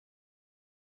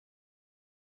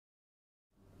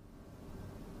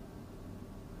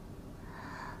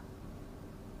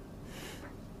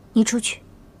你出去。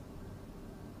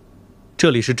这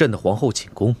里是朕的皇后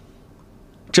寝宫，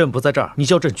朕不在这儿，你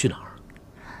叫朕去哪儿？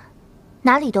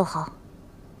哪里都好。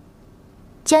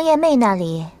江夜妹那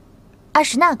里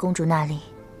，20娜公主那里，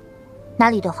哪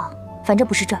里都好，反正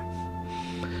不是这儿。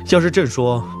要是朕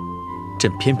说，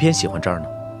朕偏偏喜欢这儿呢？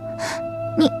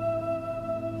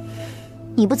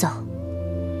你不走，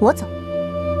我走。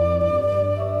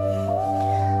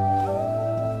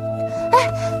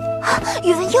哎，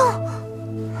宇文佑。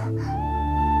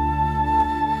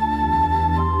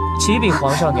 启禀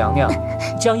皇上娘娘，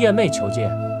江夜妹求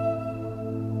见。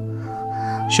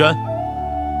宣。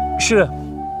是。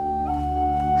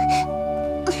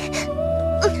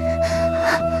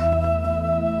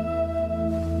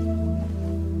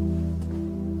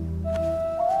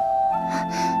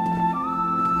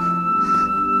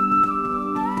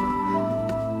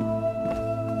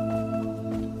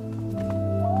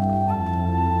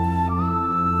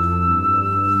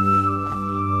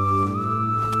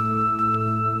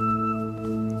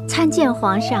参见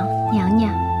皇上娘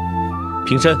娘。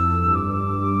平身。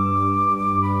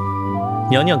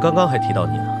娘娘刚刚还提到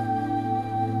你呢。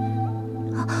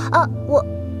我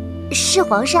是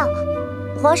皇上。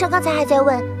皇上刚才还在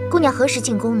问姑娘何时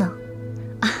进宫呢？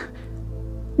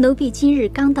奴婢今日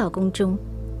刚到宫中，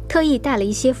特意带了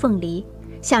一些凤梨，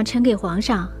想呈给皇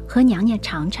上和娘娘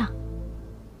尝尝。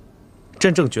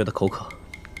朕正觉得口渴。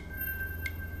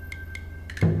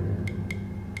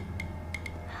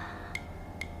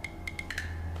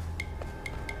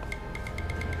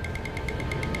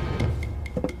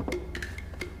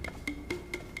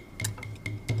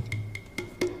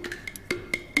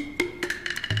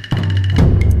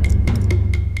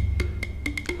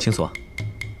 青锁，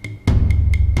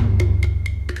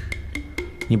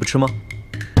你不吃吗？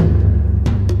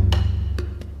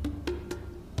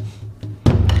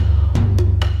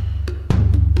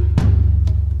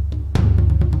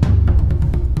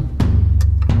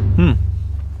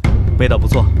味道不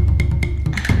错。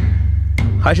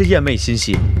还是燕妹心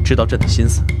细，知道朕的心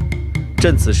思。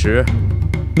朕此时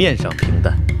面上平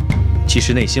淡，其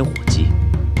实内心火急。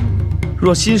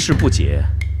若心事不解，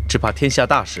只怕天下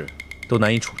大事 都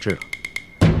难以处置了。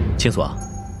青锁，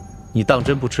你当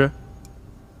真不吃？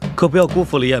可不要辜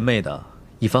负了燕妹的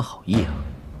一番好意啊！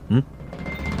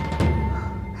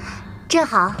正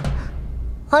好，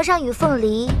皇上与凤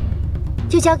梨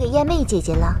就交给燕妹姐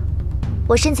姐了。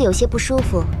我身子有些不舒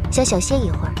服，想小歇一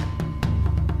会儿。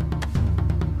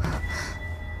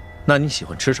那你喜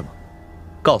欢吃什么？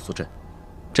告诉朕，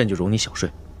朕就容你小睡。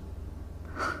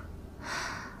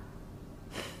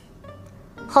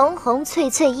 红红翠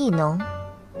翠意浓，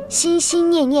心心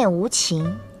念念无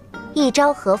情。一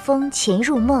朝和风潜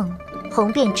入梦，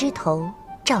红遍枝头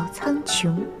照苍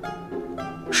穹。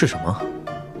是什么？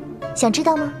想知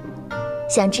道吗？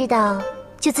想知道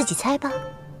就自己猜吧。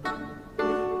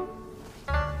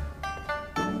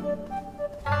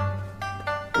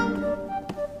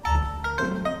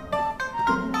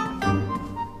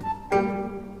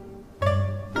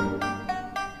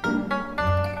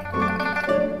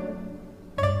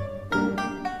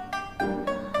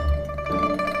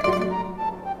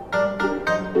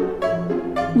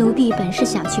奴婢本是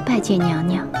想去拜见娘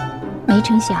娘，没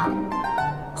成想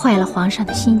坏了皇上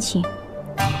的心情。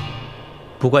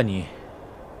不怪你。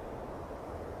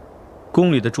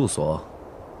宫里的住所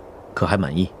可还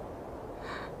满意？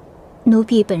奴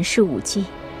婢本是舞姬，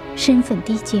身份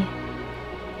低贱，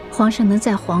皇上能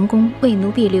在皇宫为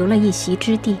奴婢留了一席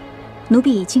之地，奴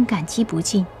婢已经感激不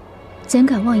尽，怎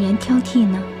敢妄言挑剔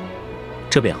呢？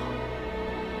这便好。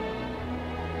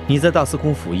你在大司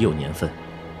空府已有年分。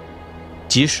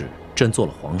 即使朕做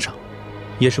了皇上，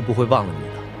也是不会忘了你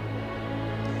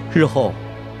的。日后，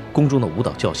宫中的舞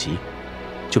蹈教习，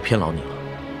就偏劳你了。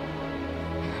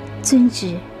遵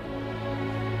旨。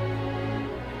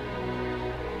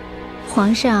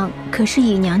皇上可是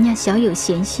与娘娘小有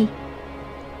嫌隙？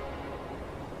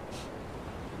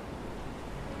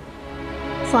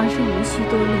皇上无需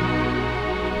多虑，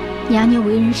娘娘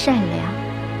为人善良，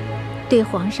对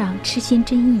皇上痴心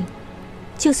真意，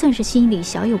就算是心里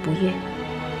小有不悦。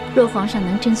 若皇上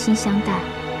能真心相待，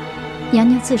娘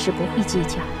娘自是不会计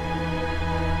较。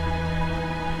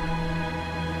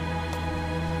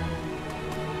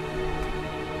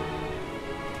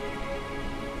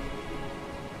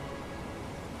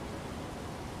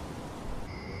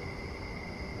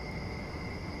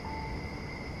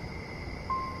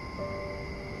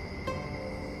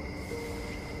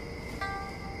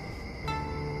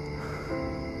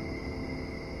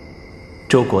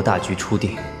周国大局初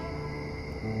定。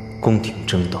 宫廷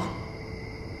争斗，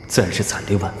自然是惨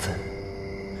烈万分。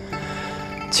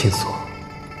青锁，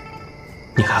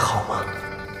你还好吗？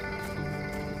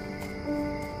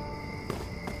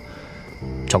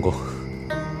长公，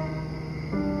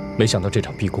没想到这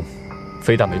场逼宫，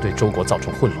非但没对周国造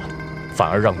成混乱，反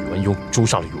而让宇文邕诛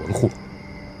杀了宇文护，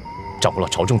掌握了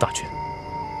朝政大权。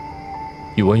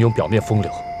宇文邕表面风流，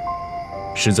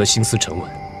实则心思沉稳，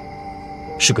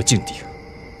是个劲敌。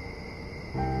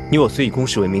你我虽以公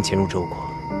事为名潜入周国，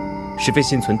实非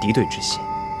心存敌对之心。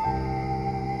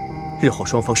日后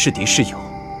双方是敌是友，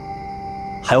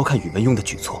还要看宇文邕的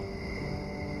举措。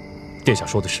殿下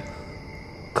说的是，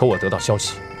可我得到消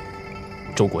息，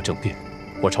周国政变，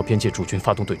我朝边界驻军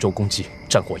发动对周攻击，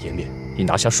战火延绵，已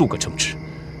拿下数个城池。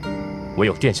唯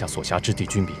有殿下所辖之地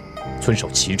军民遵守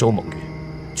齐州盟约，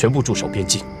全部驻守边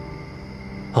境。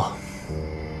哦，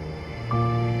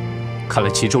看来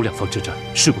齐州两方之战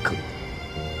势不可挡。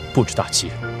不止大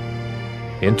齐，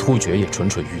连突厥也蠢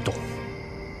蠢欲动。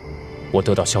我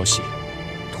得到消息，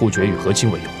突厥与和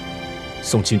亲为友，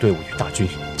宋金队伍与大军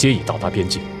皆已到达边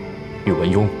境。宇文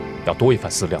邕要多一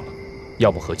番思量了，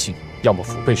要么和亲，要么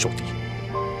腹背受敌。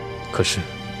可是，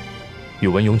宇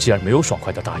文邕既然没有爽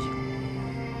快的答应，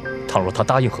倘若他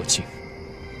答应和亲，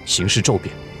形势骤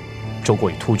变，周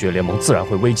国与突厥联盟自然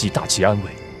会危及大齐安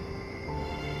危。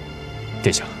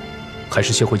殿下，还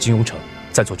是先回金庸城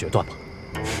再做决断吧。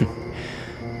哼，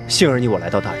幸而你我来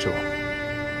到大周，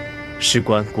事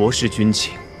关国事军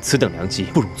情，此等良机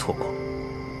不容错过。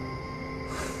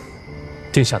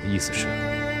殿下的意思是，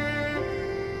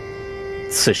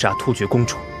刺杀突厥公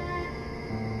主。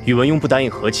宇文邕不答应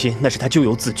和亲，那是他咎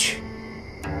由自取。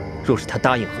若是他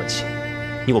答应和亲，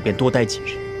你我便多待几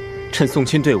日，趁宋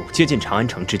钦队伍接近长安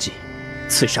城之际，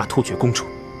刺杀突厥公主。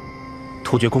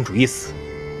突厥公主一死，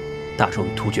大周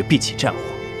与突厥必起战火，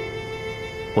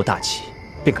我大齐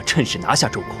便可趁势拿下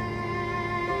周国。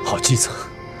好计策。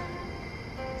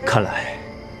看来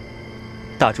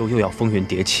大周又要风云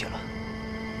迭起了。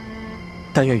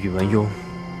但愿宇文邕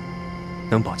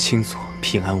能保清所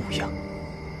平安无恙。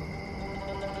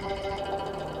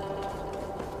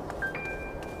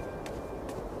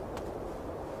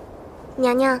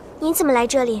娘娘，你怎么来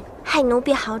这里？害奴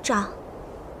婢好找。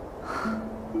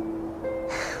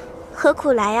何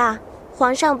苦来啊？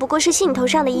皇上不过是兴头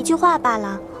上的一句话罢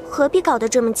了，何必搞得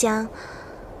这么僵？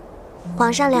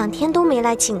皇上2天都没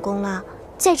来寝宫了，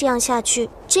再这样下去，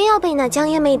真要被那江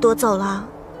夜妹夺走了。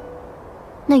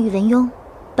那宇文邕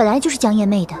本来就是江夜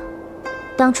妹的，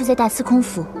当初在大司空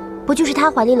府，不就是他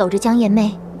怀里搂着江夜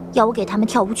妹，要我给他们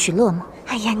跳舞取乐吗？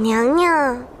哎呀，娘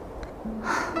娘！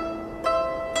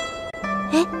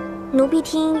哎，奴婢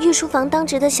听御书房当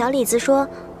值的小李子说，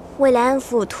为了安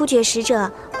抚突厥使者，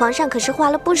皇上可是花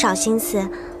了不少心思。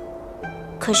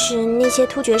可是那些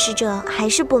突厥使者还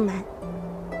是不满。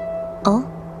哦，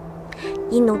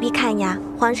依奴婢看呀，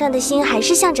皇上的心还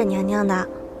是向着娘娘的，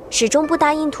始终不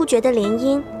答应突厥的联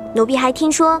姻。奴婢还听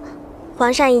说，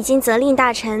皇上已经责令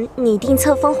大臣拟定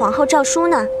册封皇后诏书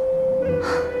呢。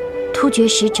突厥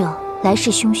使者来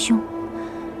势汹汹，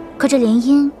可这联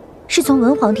姻是从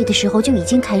文皇帝的时候就已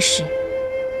经开始。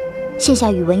现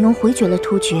下宇文邕回绝了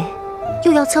突厥，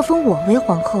又要册封我为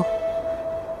皇后，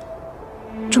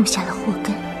种下了祸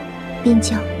根，边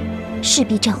疆势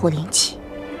必战火连起。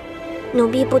奴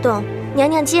婢不懂，娘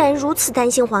娘既然如此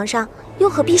担心皇上，又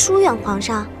何必疏远皇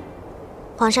上？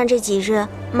皇上这几日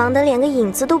忙得连个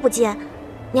影子都不见，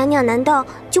娘娘难道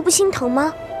就不心疼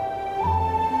吗？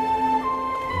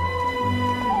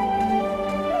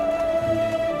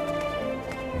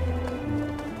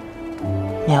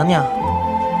娘娘，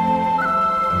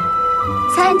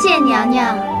参见娘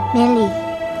娘。免礼。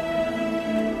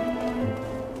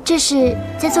这是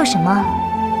在做什么？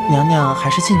娘娘还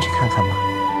是进去看看吧。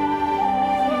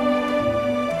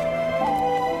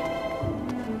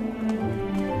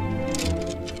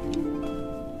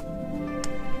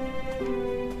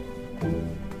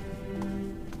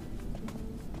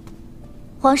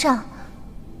皇上，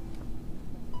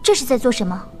这是在做什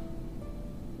么？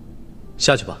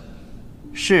下去吧。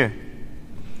是。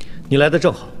你来的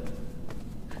正好。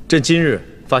朕今日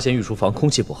发现御书房空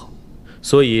气不好，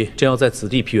所以朕要在此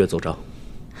地批阅奏章。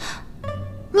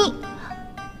你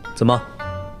怎么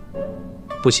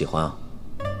不喜欢啊？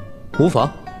无妨，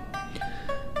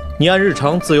你按日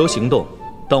常自由行动，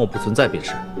当我不存在便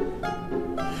是。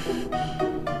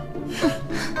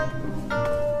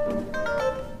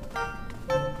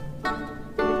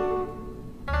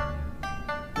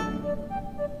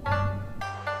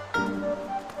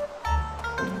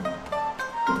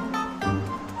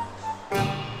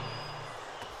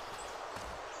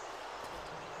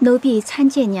奴婢参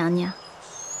见娘娘。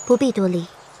不必多礼。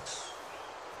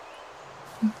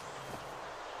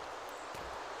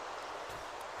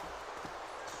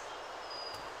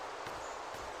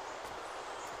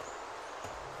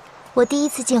我第一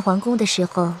次进皇宫的时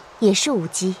候也是舞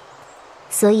姬，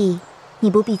所以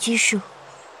你不必拘束。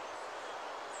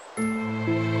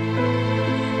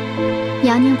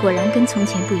娘娘果然跟从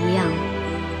前不一样了，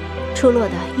出落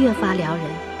得越发撩人，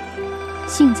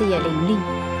性子也伶俐，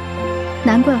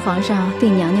难怪皇上对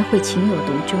娘娘会情有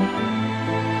独钟。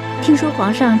听说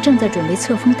皇上正在准备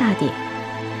册封大典，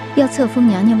要册封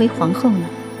娘娘为皇后呢。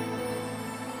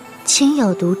情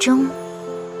有独钟，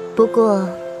不过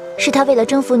是他为了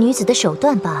征服女子的手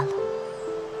段罢了。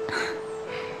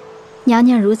娘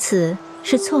娘如此，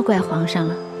是错怪皇上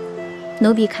了。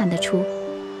奴婢看得出，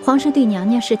皇上对娘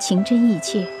娘是情真意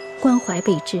切，关怀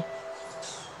备至。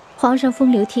皇上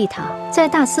风流倜傥，在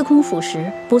大司空府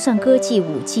时不算歌妓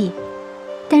舞妓，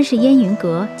但是烟云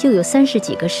阁就有30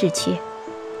几个侍妾，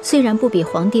虽然不比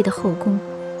皇帝的后宫，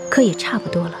可也差不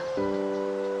多了。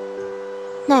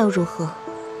那又如何？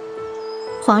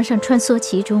皇上穿梭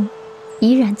其中，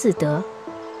怡然自得。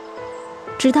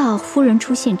直到夫人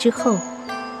出现之后，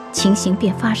情形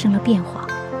便发生了变化。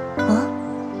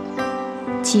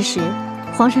其实，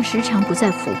皇上时常不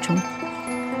在府中，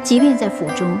即便在府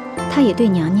中，他也对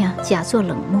娘娘假作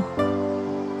冷漠。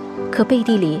可背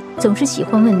地里总是喜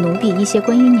欢问奴婢一些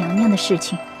关于娘娘的事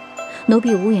情，奴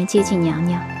婢无缘接近娘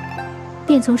娘，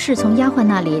便从侍从丫鬟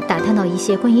那里打探到一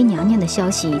些关于娘娘的消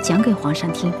息，讲给皇上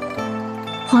听。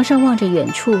皇上望着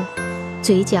远处，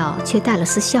嘴角却带了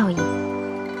丝笑意。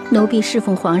奴婢侍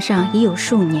奉皇上已有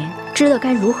数年，知道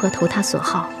该如何投他所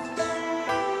好。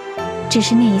只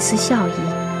是那一丝笑意，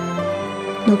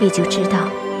奴婢就知道，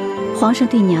皇上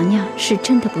对娘娘是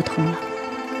真的不同了。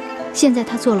现在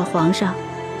他做了皇上，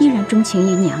依然钟情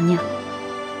于娘娘。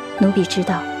奴婢知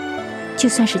道，就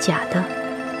算是假的，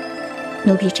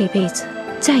奴婢这辈子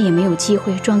再也没有机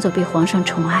会装作被皇上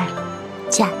宠爱了。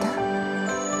假的？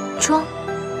装？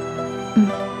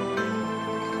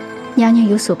娘娘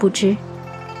有所不知，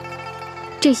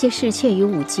这些侍妾与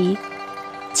舞姬，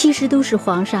其实都是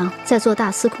皇上在做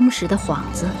大司空时的幌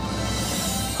子。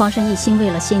皇上一心为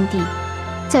了先帝，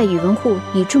在宇文护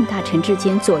与众大臣之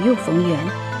间左右逢源，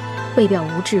为表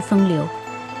无志风流，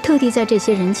特地在这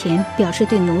些人前表示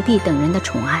对奴婢等人的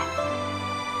宠爱。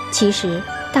其实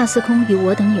大司空与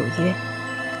我等有约，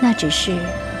那只是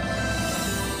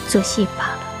做戏罢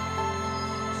了。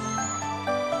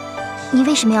你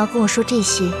为什么要跟我说这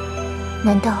些？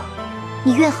难道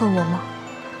你怨恨我吗？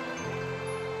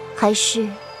还是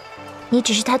你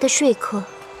只是他的说客，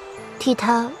替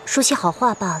他说些好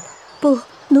话罢了？不，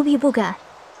奴婢不敢。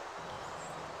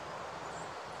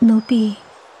奴婢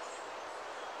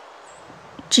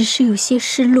只是有些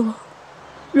失落，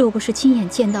若不是亲眼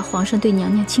见到皇上对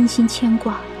娘娘倾心牵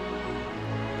挂，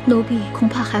奴婢恐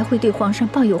怕还会对皇上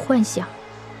抱有幻想，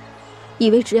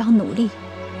以为只要努力，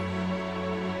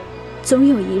总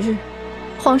有一日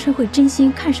皇上会真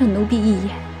心看上奴婢一眼。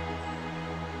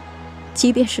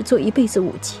即便是做一辈子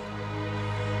舞姬，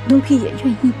奴婢也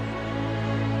愿意。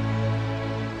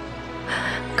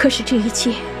可是这一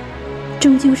切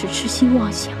终究是痴心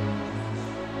妄想。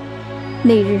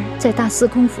那日在大司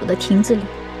空府的亭子里，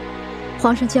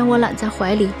皇上将我揽在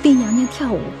怀里，逼娘娘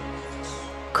跳舞。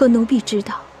可奴婢知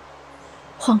道，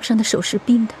皇上的手是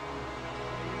冰的，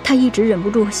他一直忍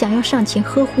不住想要上前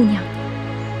呵护娘娘。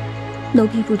奴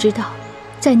婢不知道，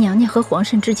在娘娘和皇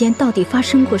上之间到底发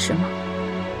生过什么。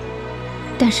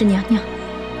但是娘娘，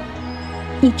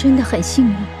你真的很幸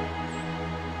运。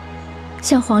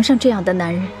像皇上这样的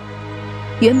男人，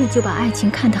原本就把爱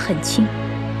情看得很轻，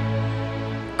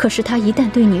可是他一旦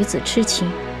对女子痴情，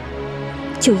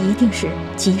就一定是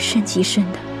极深极深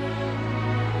的。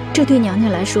这对娘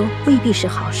娘来说未必是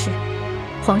好事。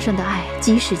皇上的爱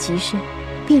即使极深，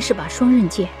便是把双刃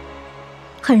剑，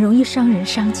很容易伤人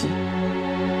伤己。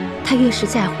他越是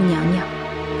在乎娘娘，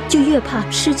就越怕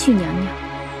失去娘娘。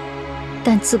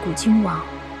但自古君王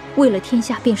为了天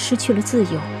下便失去了自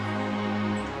由，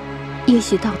也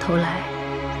许到头来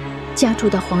加注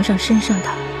到皇上身上的，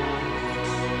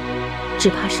只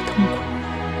怕是痛苦。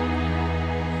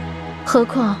何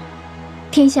况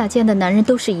天下间的男人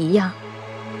都是一样，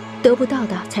得不到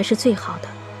的才是最好的。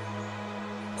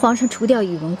皇上除掉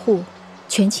宇文护，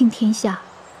权倾天下，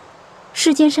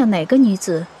世间上哪个女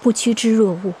子不趋之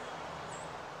若鹜？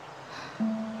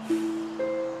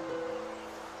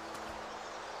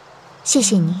谢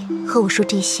谢你和我说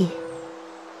这些。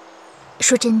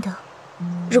说真的，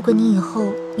如果你以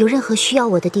后有任何需要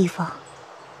我的地方，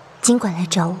尽管来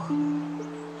找我。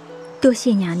多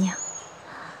谢娘娘，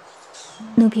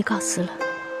奴婢告辞了。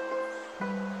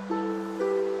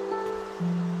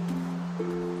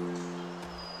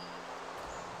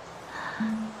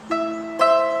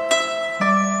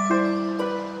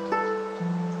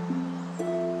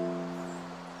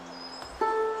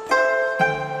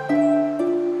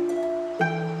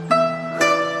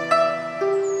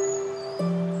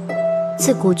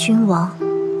自古君王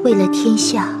为了天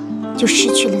下就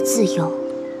失去了自由。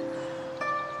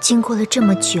经过了这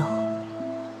么久，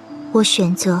我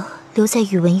选择留在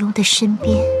宇文邕的身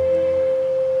边，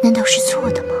难道是错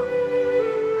的吗？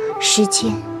时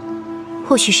间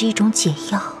或许是一种解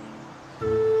药，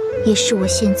也是我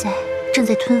现在正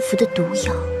在吞服的毒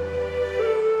药。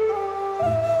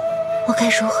我该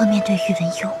如何面对宇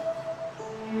文邕，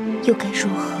又该如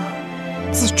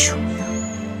何自处呢？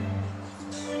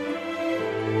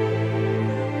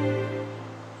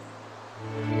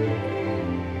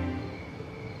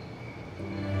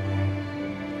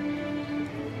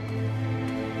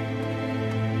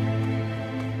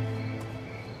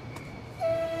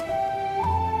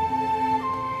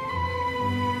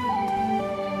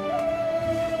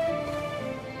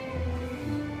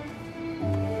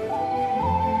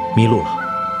迷路了，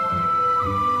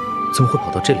怎么会跑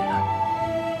到这里来？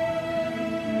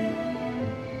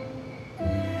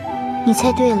你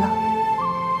猜对了，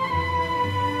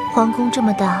皇宫这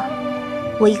么大，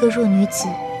我一个弱女子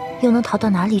又能逃到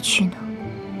哪里去呢？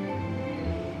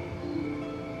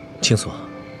青锁，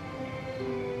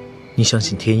你相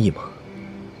信天意吗？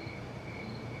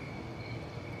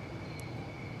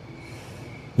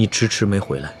你迟迟没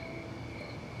回来，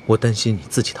我担心你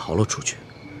自己逃了出去。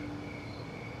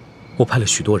我派了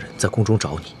许多人在宫中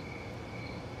找你，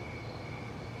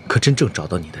可真正找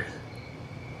到你的人，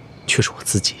却是我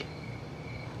自己。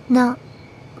那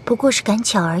不过是赶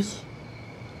巧而已。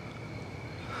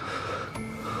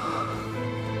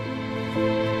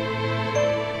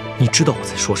你知道我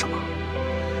在说什么？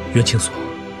袁青锁，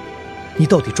你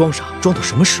到底装傻装到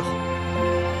什么时候？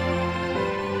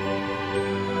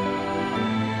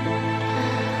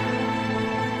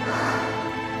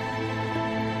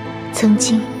曾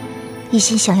经一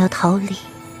心想要逃离，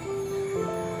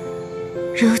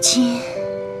如今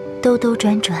兜兜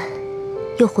转转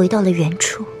又回到了原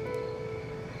处。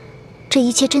这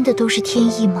一切真的都是天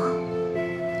意吗？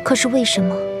可是为什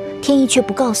么天意却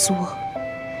不告诉我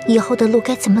以后的路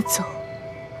该怎么走？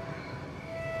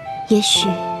也许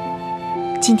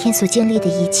今天所经历的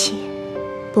一切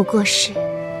不过是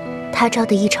他朝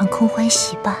的一场空欢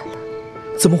喜罢了。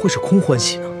怎么会是空欢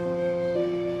喜呢？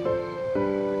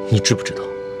你知不知道，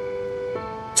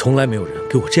从来没有人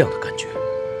给我这样的感觉。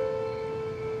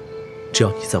只要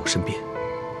你在我身边，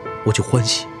我就欢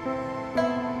喜。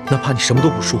哪怕你什么都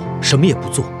不说，什么也不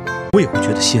做，我也会觉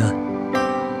得心安。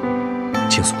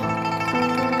青锁，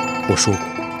我说过，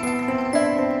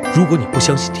如果你不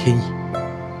相信天意，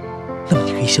那么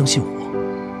你可以相信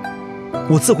我，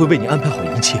我自会为你安排好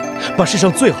一切，把世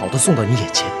上最好的送到你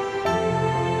眼前。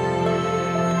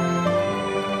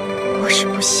我是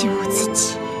不信我自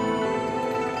己。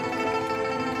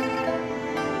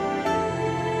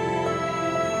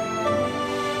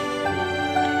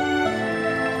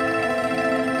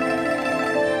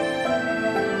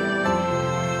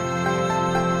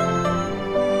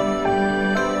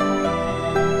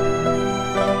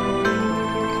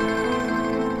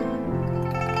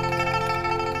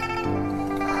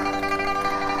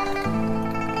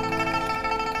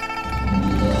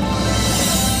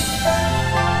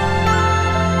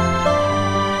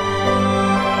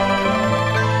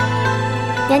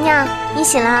娘娘，你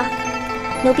醒了，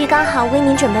奴婢刚好为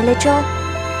您准备了粥。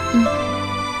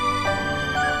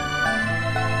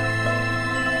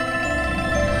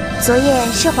昨夜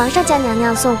是皇上将娘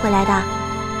娘送回来的，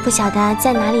不晓得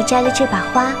在哪里摘了这把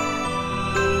花。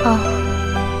哦，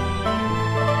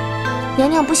娘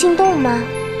娘不心动吗？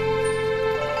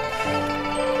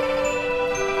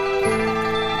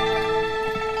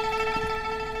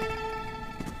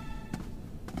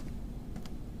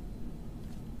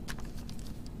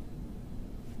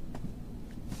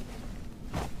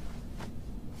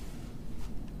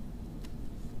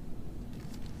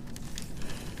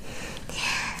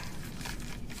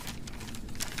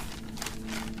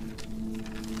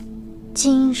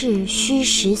今日戌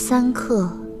时3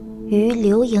刻，于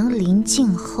流萤临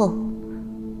镜后，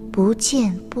不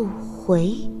见不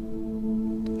回。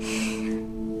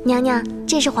娘娘，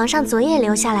这是皇上昨夜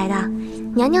留下来的。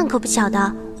娘娘可不晓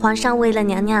得，皇上为了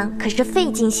娘娘可是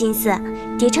费尽心思，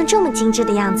叠成这么精致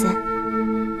的样子。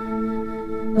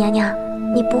娘娘，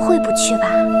你不会不去吧？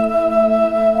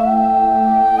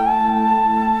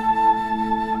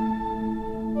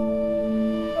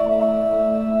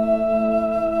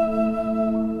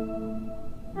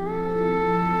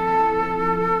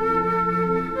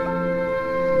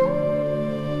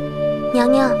娘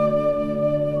娘，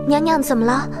娘娘怎么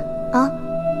了？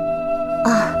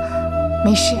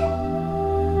没事。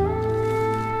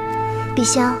陛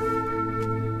下，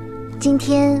今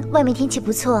天外面天气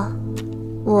不错，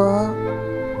我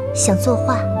想作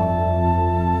画。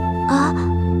啊？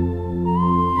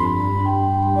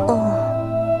哦。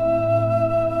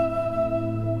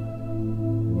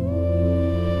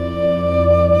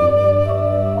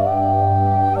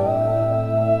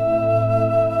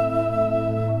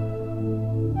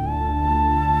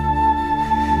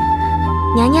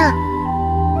娘娘，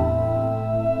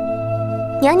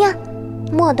娘娘，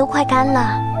墨都快干了。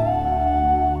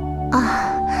啊。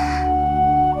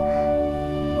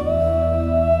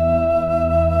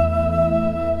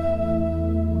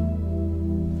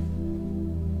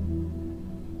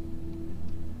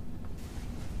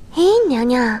哎，娘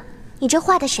娘，你这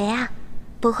画的谁啊？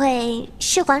不会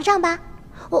是皇上吧？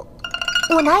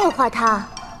我哪有画他？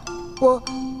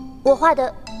我画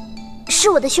的是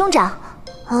我的兄长。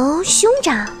哦，兄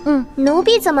长。奴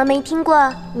婢怎么没听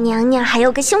过娘娘还有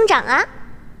个兄长啊？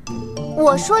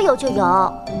我说有就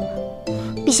有。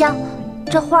碧香，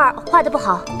这画画的不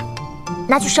好，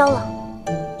拿去烧了。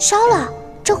烧了？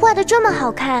这画的这么好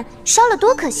看，烧了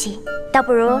多可惜。倒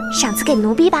不如赏赐给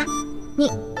奴婢吧。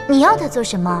你要它做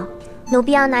什么？奴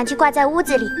婢要拿去挂在屋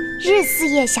子里，日思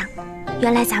夜想。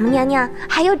原来咱们娘娘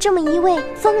还有这么一位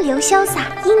风流潇洒、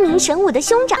英明神武的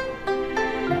兄长。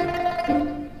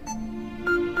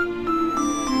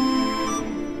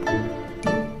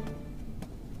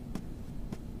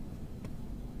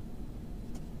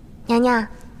娘娘，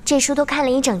这书都看了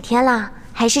一整天了，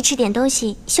还是吃点东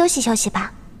西休息休息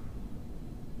吧。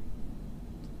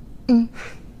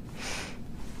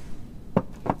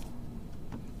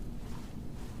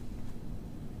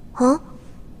哦，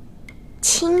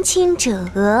亲亲者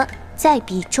额，在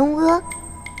彼中阿，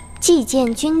既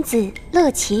见君子，乐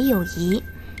且友谊。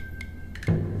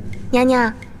娘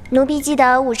娘，奴婢记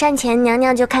得午膳前娘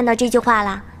娘就看到这句话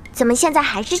了，怎么现在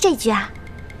还是这句啊？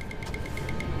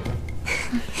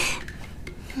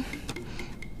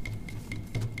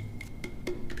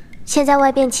现在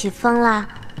外边起风了，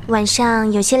晚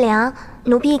上有些凉，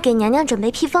奴婢给娘娘准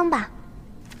备披风吧。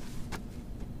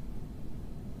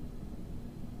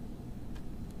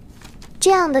这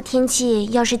样的天气，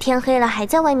要是天黑了还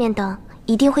在外面等，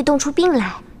一定会冻出病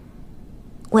来。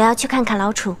我要去看看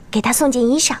老楚，给他送件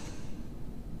衣裳。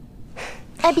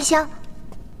哎，碧香，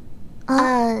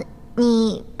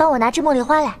你帮我拿支茉莉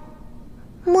花来。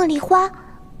茉莉花？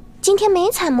今天没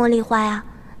采茉莉花呀，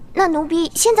那奴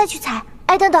婢现在去采。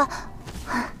哎，等等，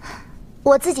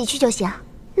我自己去就行。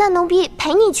那奴婢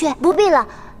陪你去。不必了。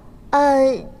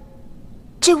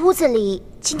这屋子里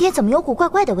今天怎么有股怪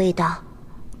怪的味道？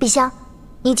碧香，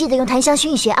你记得用檀香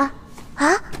熏一熏啊。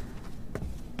啊？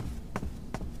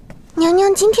娘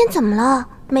娘今天怎么了？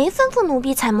没吩咐奴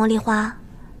婢采茉莉花。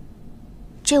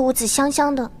这屋子香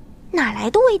香的，哪来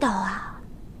的味道啊？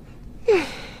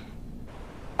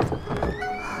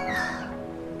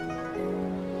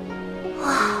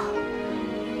哇，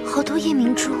好多夜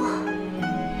明珠啊！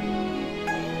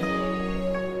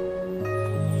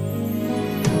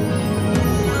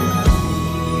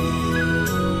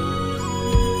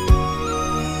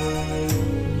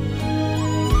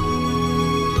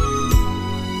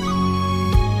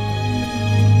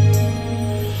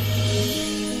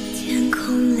天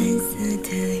空蓝色的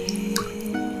雨，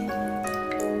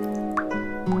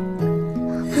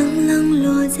冷冷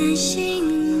落在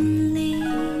心里。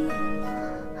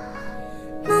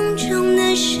梦中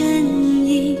的身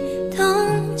影，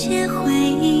冻结回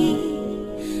忆，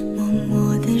默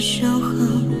默的守候，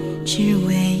只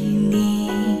为你。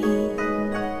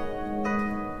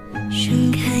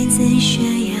盛开在悬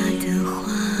崖的花，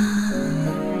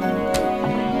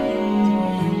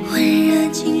温热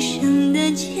今生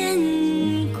的牵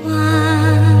挂。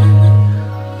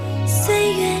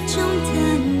岁月中的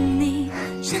你，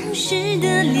像湿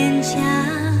的脸颊，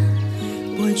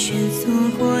我却错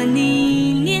过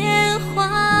你年华。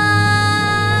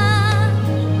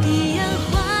一样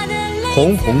花的泪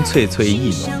红红翠翠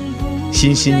意浓，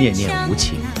心心念念无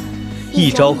情。一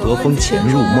朝和风潜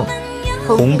入梦，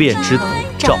红遍枝头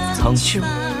照苍穹。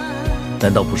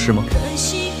难道不是吗？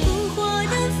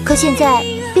可现在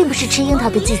并不是吃樱桃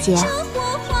的季节啊。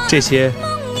这些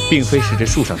并非是这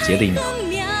树上结的樱桃，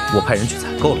我派人去采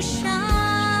购了樱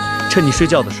桃，趁你睡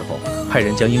觉的时候，派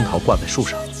人将樱桃挂在树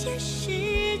上。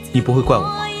你不会怪我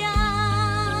吧？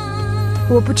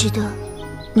我不值得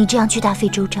你这样去大费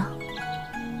周章。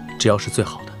只要是最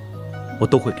好的，我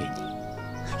都会给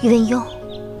你。宇文佑，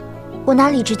我哪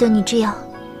里值得你这样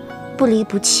不离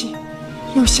不弃，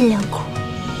用心良苦？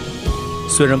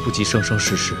虽然不及生生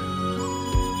世世，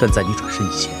但在你转身以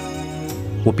前，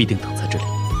我必定等在这里，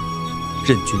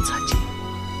任君采撷，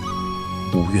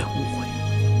无怨无悔。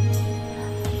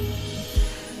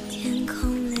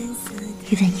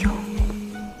宇文佑，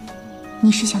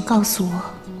你是想告诉我，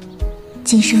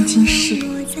今生今世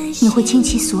你会倾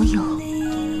其所有，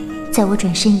在我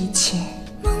转身以前，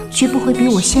绝不会比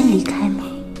我先离开吗？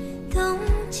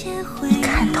你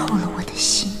看透了我的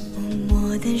心。默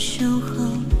默的守候，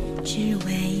只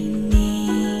为你。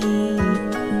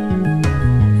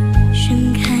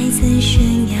盛开在悬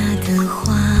崖的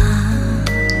花，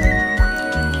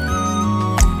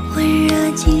温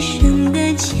热几生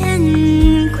的牵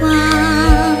挂。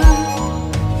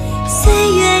岁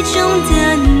月中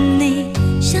的你，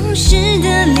像湿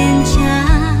的脸颊，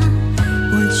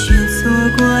我却错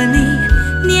过你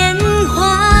年华。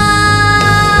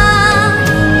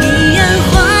一样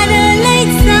花的泪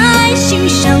在心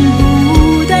上不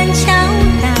断敲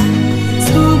打，错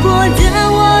过的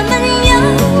我们又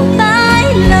白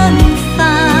了发。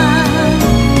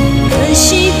可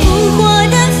惜复活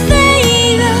的飞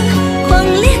蛾，狂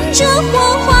恋着火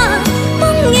花，梦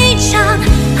一场，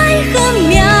爱恨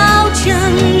秒成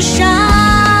沙，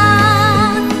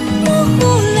模糊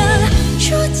了初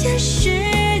见时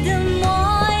的模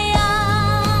样。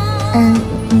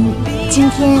今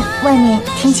天外面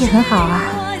天气很好啊。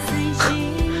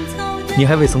你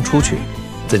还未曾出去，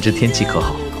怎知天气可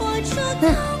好？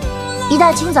一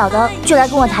大清早的就来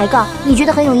跟我抬杠，你觉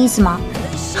得很有意思吗？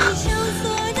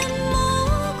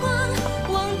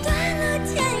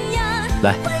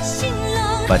来，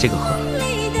把这个喝了，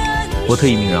我特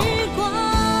意命让好了。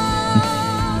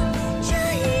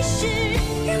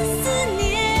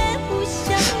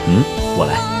我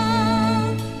来。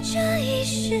这一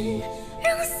世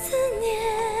让思念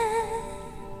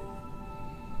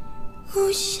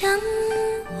互相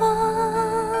忘。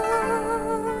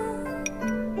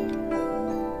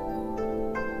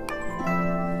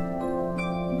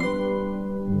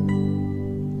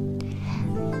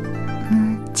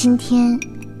今天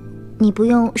你不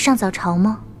用上早朝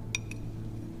吗？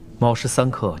卯时3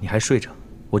刻你还睡着，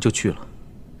我就去了。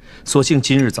所幸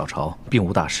今日早朝并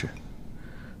无大事，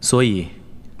所以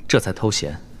这才偷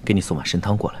闲给你送碗参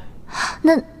汤过来。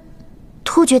那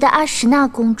突厥的阿史那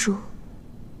公主，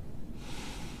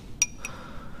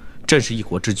朕是一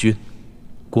国之君，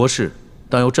国事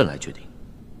当由朕来决定。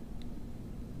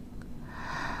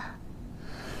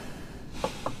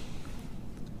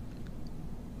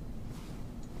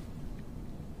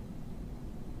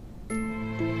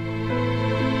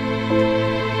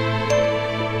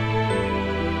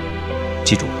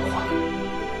记住我的话，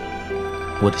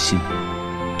我的心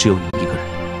只有你一个人，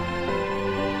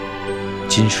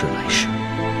今世来世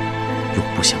永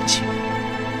不相弃。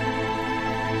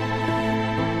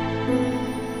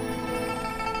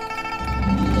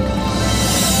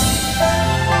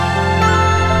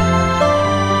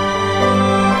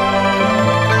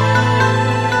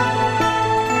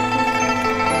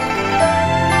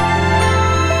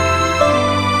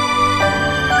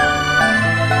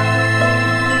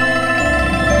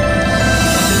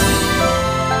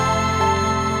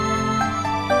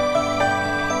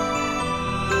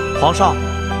皇上，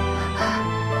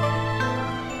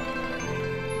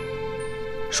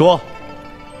说。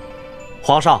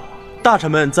皇上，大臣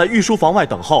们在御书房外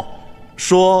等候，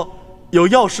说有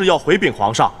要事要回禀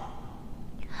皇上。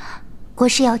国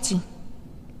事要紧，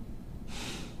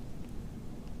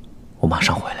我马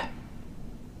上回来。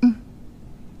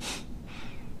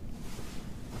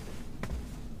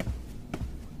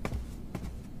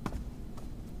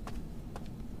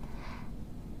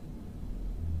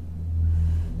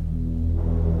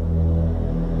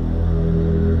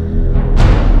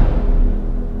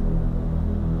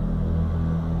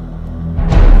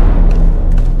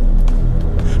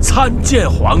参见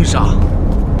皇上！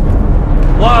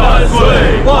万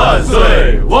岁万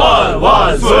岁万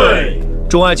万岁！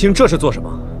众爱卿这是做什么？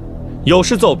有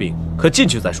事奏禀，可进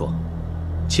去再说。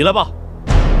起来吧。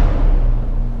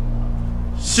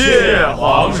谢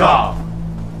皇上。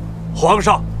皇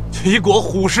上，齐国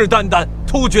虎视眈眈，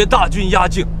突厥大军压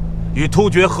境，与突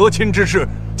厥和亲之事，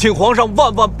请皇上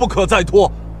万万不可再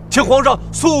拖，请皇上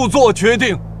速做决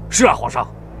定。是啊，皇上，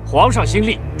皇上心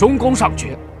力，中宫尚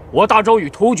决。我大周与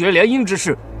突厥联姻之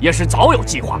事也是早有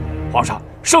计划，皇上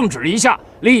圣旨一下，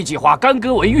立即化干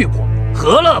戈为玉帛，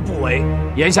何乐不为？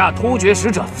眼下突厥使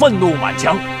者愤怒满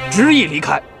腔，执意离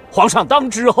开，皇上当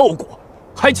知后果，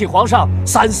还请皇上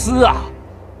三思啊！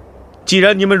既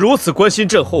然你们如此关心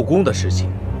朕后宫的事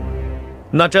情，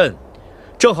那朕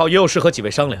正好也有事和几位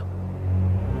商量。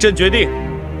朕决定，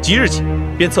即日起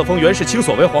便册封袁氏清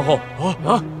所为皇后。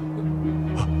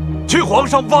请皇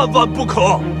上万万不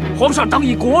可！皇上当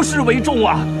以国事为重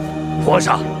啊！皇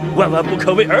上万万不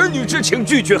可为儿女之情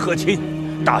拒绝和亲，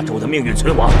大周的命运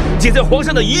存亡尽在皇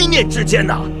上的一念之间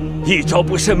呐！一朝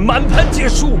不慎，满盘皆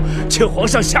输，请皇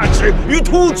上下旨与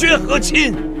突厥和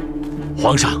亲。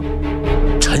皇上，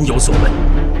臣臣有所闻，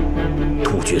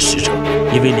突厥使者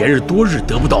因为连日多日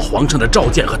得不到皇上的召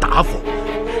见和答复，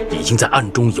已经在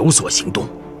暗中有所行动。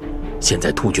现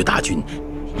在突厥大军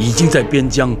已经在边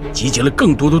疆集结了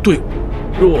更多的队伍，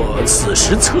若此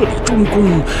时册立中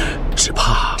宫，只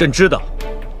怕……朕知道，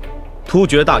突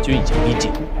厥大军已经逼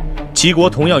近，齐国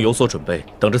同样有所准备，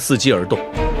等着伺机而动。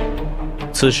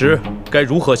此时该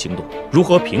如何行动，如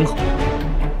何平衡，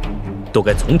都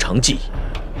该从长计议。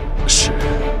是。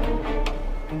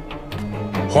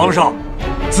皇上，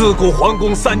自古皇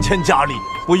宫3000佳丽，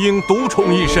不应独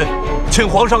宠一身，请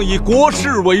皇上以国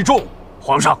事为重。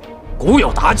皇上，古有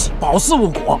妲己保嗣误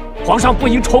国，皇上不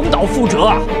应重蹈覆辙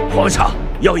啊！皇上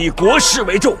要以国事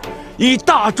为重，以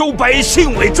大周百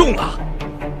姓为重啊！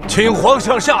请皇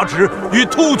上下旨与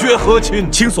突厥和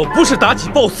亲。卿所不是妲己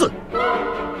褒姒，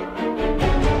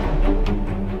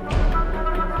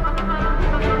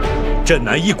朕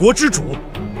乃一国之主，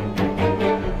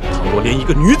倘若连一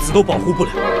个女子都保护不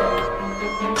了，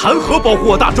谈何保护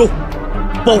我大周，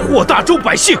保护我大周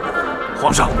百姓？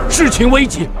皇上，事情危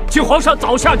急，请皇上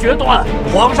早下决断。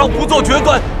皇上不做决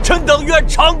断，臣等愿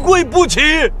长跪不起。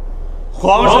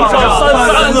皇上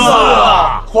三思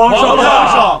啊！皇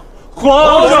上！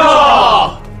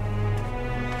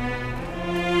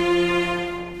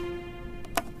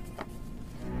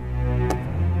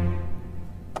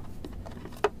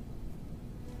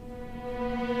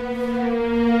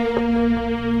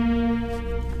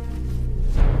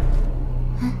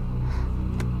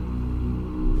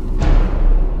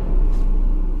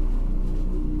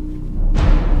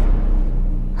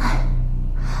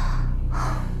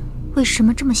为什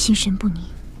么这么心神不宁？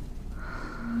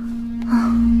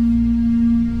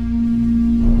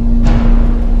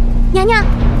娘娘，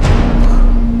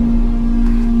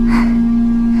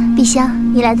陛下，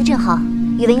你来的正好。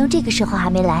宇文邕这个时候还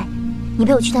没来，你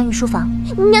陪我去趟御书房。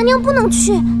娘娘不能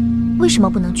去。为什么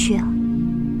不能去啊？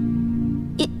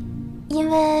因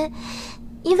为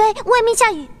外面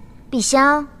下雨。陛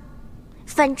下，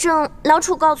反正老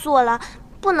楚告诉我了，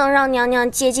不能让娘娘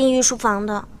接近御书房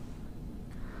的。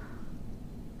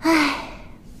哎，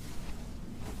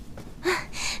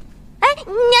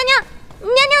娘娘，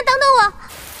等等我！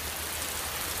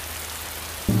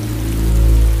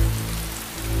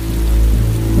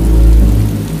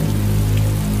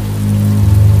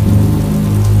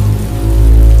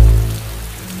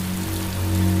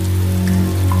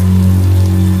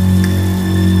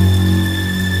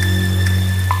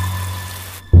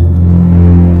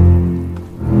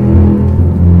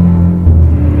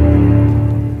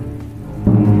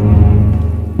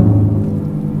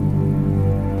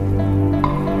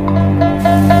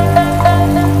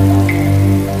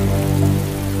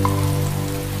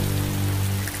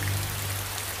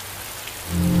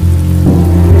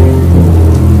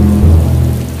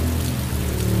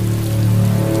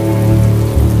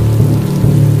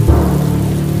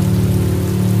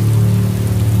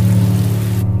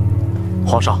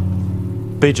皇上，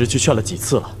卑职去劝了几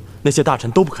次了，那些大臣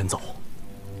都不肯走。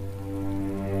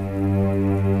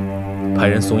派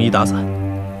人送衣打伞。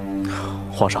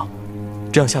皇上，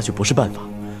这样下去不是办法。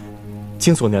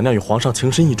青锁娘娘与皇上情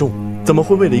深意重，怎么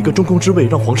会为了一个中宫之位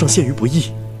让皇上陷于不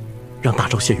义，让大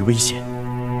周陷于危险？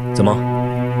怎么，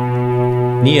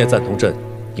你也赞同朕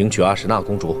迎娶阿史那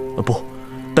公主？不，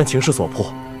但情势所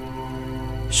迫。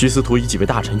徐司徒以几位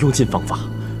大臣用尽方法，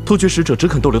突厥使者只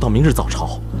肯逗留到明日早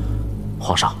朝。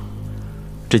皇上，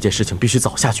这件事情必须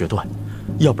早下决断，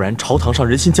要不然朝堂上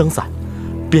人心将散，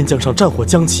边疆上战火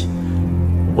将起，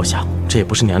我想这也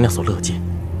不是娘娘所乐见。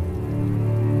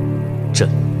朕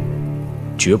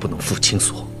绝不能负青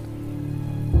所。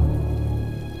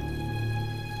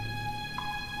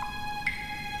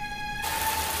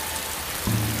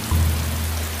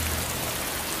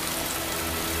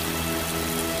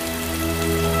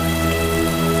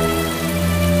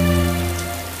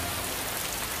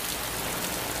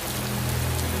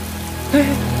哎，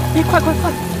快点！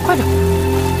快点！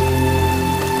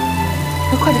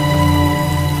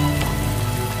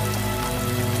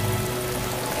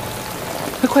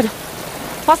快点，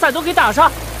把伞都给打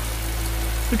上！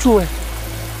诸位，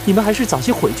你们还是早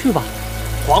些回去吧。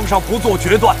皇上不做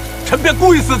决断，臣便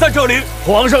跪死在这里。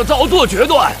皇上早做决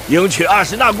断，迎娶阿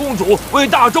史那公主，为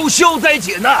大周消灾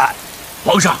解难。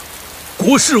皇上，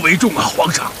国事为重啊！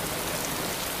皇上，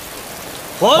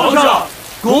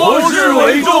国事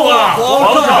为重啊！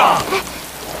皇上，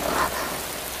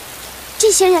这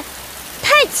些人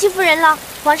太欺负人了。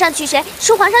皇上娶谁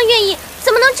是皇上愿意，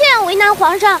怎么能这样为难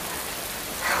皇上？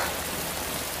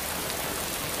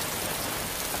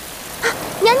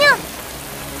娘娘，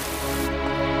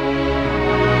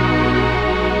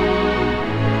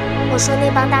我说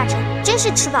那帮大臣真是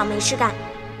吃饱没事干，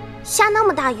下那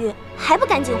么大雨，还不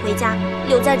赶紧回家，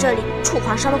留在这里触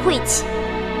皇上的晦气。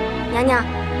娘娘，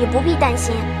你不必担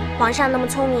心，皇上那么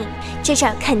聪明，这事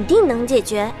儿肯定能解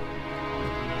决。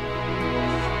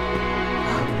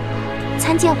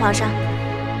参见皇上。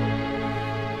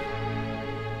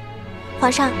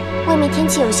皇上，外面天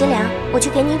气有些凉，我去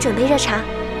给您准备热茶。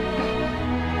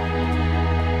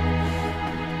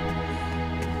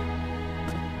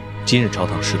今日朝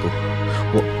堂事多，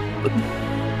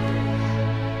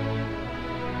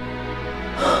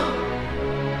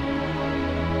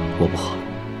我不好，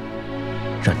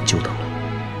让你久等了。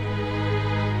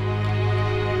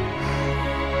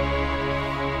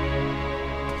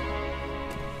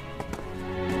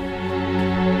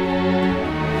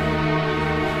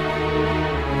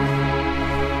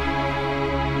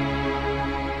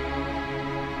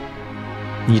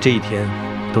你这一天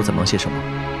都在忙些什么？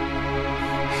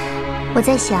我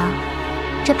在想，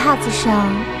这帕子上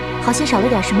好像少了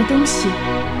点什么东西，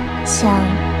想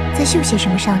再绣些什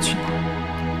么上去呢？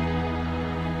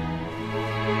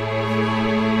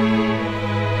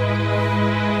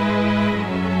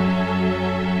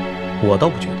我倒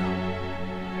不觉得，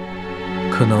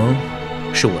可能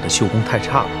是我的绣工太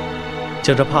差了，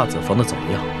将这帕子缝得走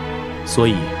样，所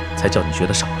以才叫你觉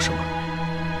得少了什么。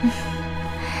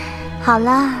好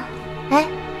了，来，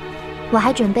我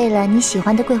还准备了你喜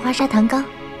欢的桂花砂糖糕，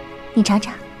你尝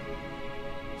尝。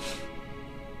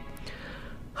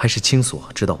还是青锁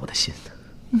知道我的心。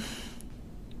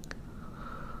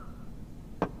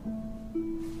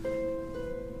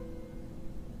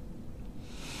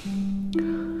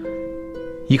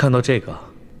一看到这个，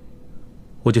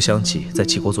我就想起在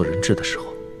齐国做人质的时候。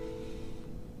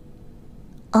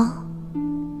哦，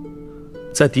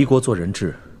在敌国做人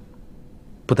质，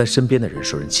不但身边的人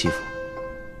受人欺负，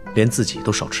连自己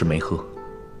都少吃没喝。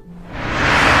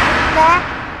来，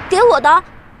给我的，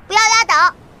不要拉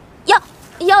倒，要。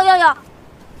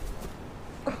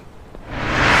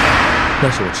那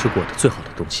是我吃过的最好的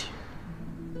东西，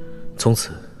从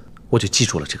此我就记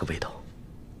住了这个味道。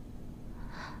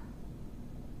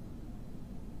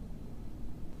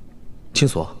青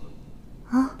锁，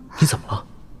啊，你怎么了？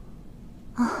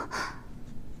啊，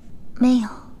没有。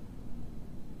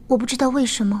我不知道为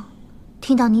什么，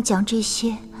听到你讲这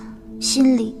些，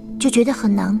心里就觉得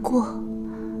很难过。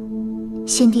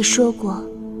先帝说过，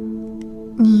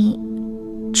你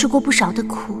吃过不少的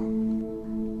苦，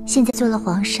现在做了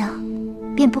皇上，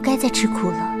便不该再吃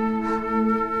苦了。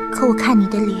可我看你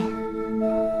的脸，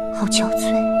好憔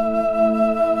悴。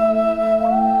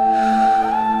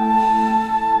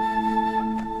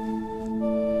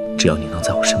只要你能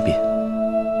在我身边，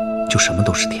就什么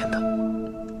都是甜的。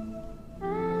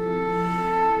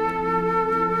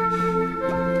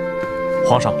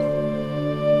皇上，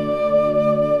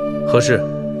何事？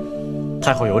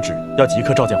太后有旨，要即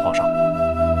刻召见皇上。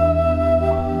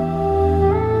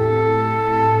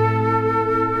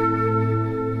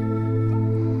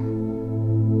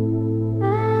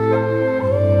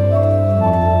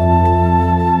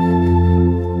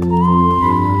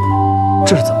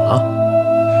这是怎么了？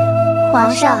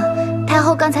皇上，太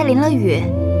后刚才淋了雨。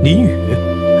淋雨？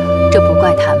这不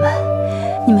怪他们，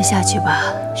你们下去吧。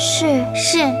是。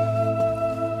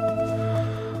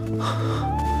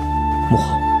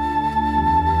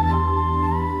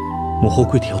母后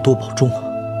跪体要多保重啊！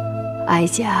哀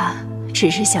家只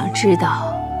是想知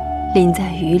道，淋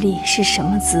在雨里是什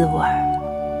么滋味儿。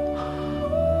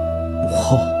母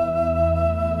后，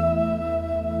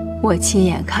我亲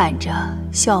眼看着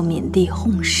孝敏帝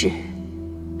薨逝，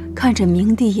看着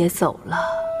明帝也走了，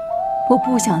我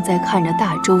不想再看着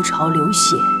大周朝流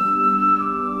血。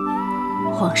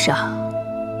皇上，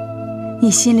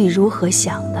你心里如何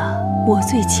想的，我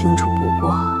最清楚不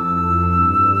过。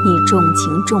你重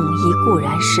情重义固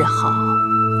然是好，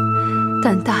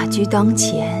但大局当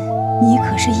前，你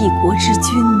可是一国之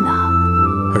君呐。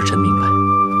儿臣明白。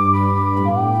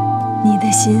你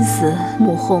的心思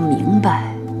母后明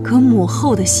白，可母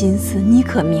后的心思你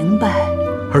可明白？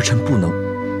儿臣不能。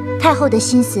太后的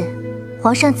心思，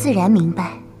皇上自然明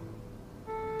白。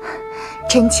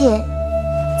臣妾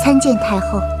参见太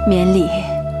后。免礼。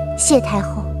谢太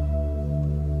后。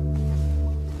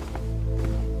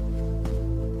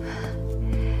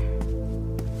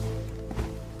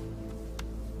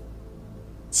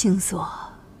青锁，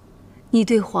你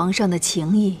对皇上的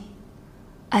情谊，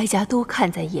哀家都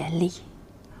看在眼里。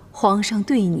皇上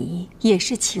对你也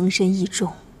是情深意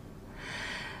重。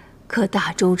可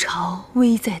大周朝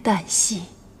危在旦夕，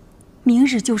明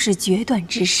日就是决断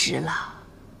之时了。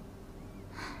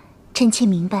臣妾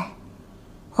明白，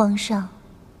皇上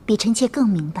比臣妾更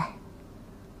明白。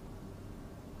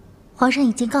皇上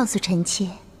已经告诉臣妾，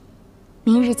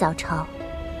明日早朝，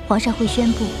皇上会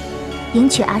宣布迎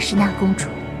娶阿什纳公主。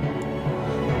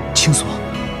青锁，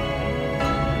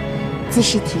兹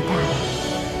事体大，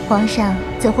皇上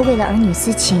怎会为了儿女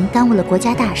私情耽误了国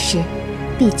家大事？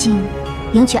毕竟，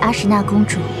迎娶阿什纳公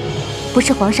主不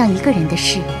是皇上一个人的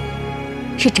事，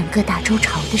是整个大周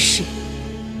朝的事。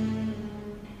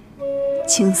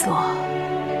青锁，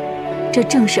这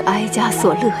正是哀家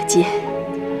所乐见。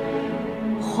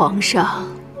皇上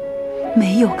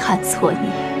没有看错你，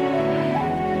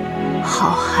好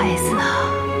孩子啊！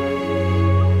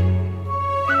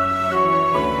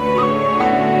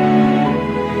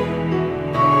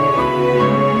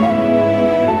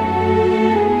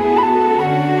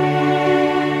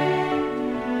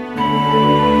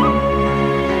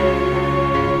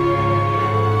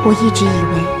我一直以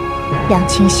为两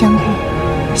情相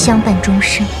悦、相伴终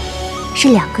生是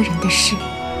两个人的事，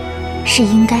是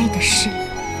应该的事。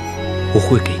我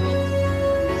会给你。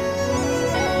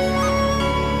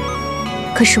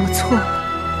可是我错了。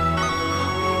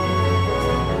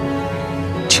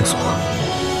青锁，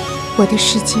我的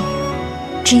世界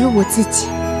只有我自己，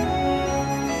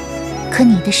可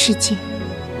你的世界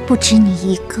不止你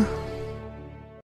一个。